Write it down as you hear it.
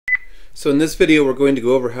So in this video we're going to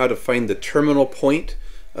go over how to find the terminal point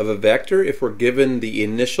of a vector if we're given the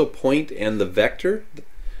initial point and the vector.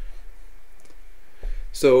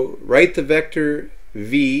 So write the vector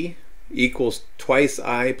v equals twice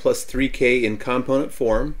I plus 3k in component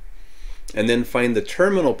form, and then find the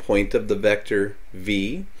terminal point of the vector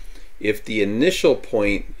v if the initial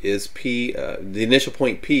point is p. The initial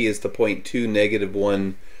point p is the point 2,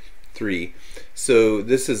 -1, 3. So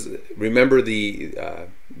this is, remember the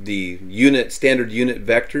standard unit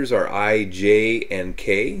vectors are I, j, and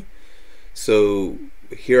k. So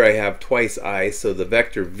here I have twice I, so the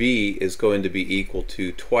vector v is going to be equal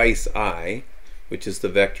to twice I, which is the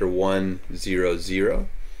vector 1, 0, 0,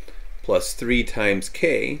 plus 3 times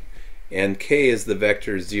k, and k is the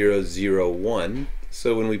vector 0, 0, 1.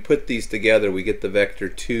 So when we put these together we get the vector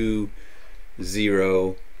 2,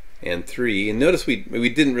 0, and 3. And notice we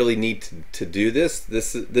didn't really need to do this.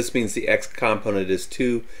 This means the x component is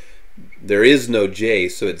 2. There is no j,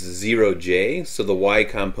 so it's 0j, so the y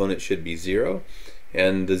component should be 0,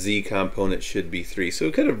 and the z component should be 3. So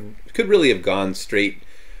it could really have gone straight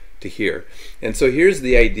to here. And so here's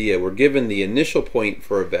the idea. We're given the initial point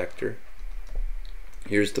for a vector.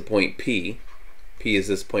 Here's the point p. P is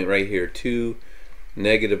this point right here, 2,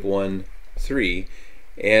 -1, 3.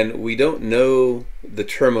 And we don't know the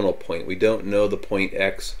terminal point. We don't know the point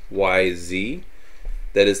x, y, z.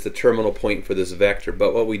 That is the terminal point for this vector.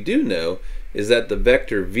 But what we do know is that the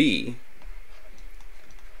vector v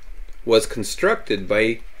was constructed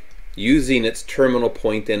by using its terminal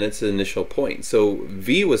point and its initial point. So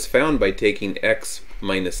v was found by taking x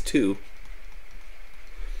minus 2,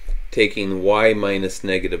 taking y minus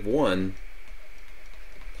 -1,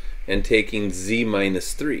 and taking z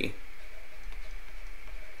minus 3.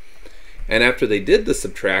 And after they did the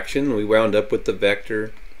subtraction, we wound up with the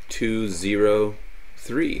vector 2, 0,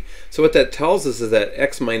 3. So what that tells us is that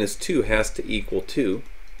x minus 2 has to equal 2.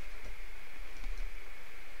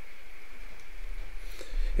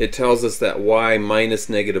 It tells us that y minus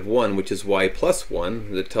 -1, which is y plus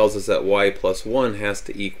 1, that tells us that y plus 1 has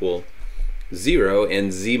to equal 0,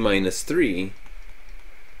 and z minus 3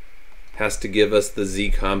 has to give us the z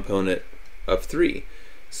component of 3.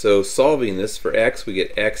 So solving this for x, we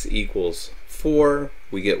get x equals 4,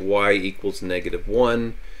 we get y equals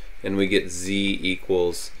 -1, and we get z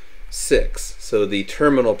equals 6. So the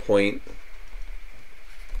terminal point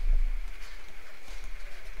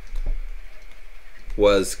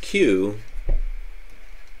was q,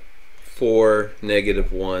 4,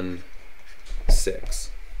 -1, 6.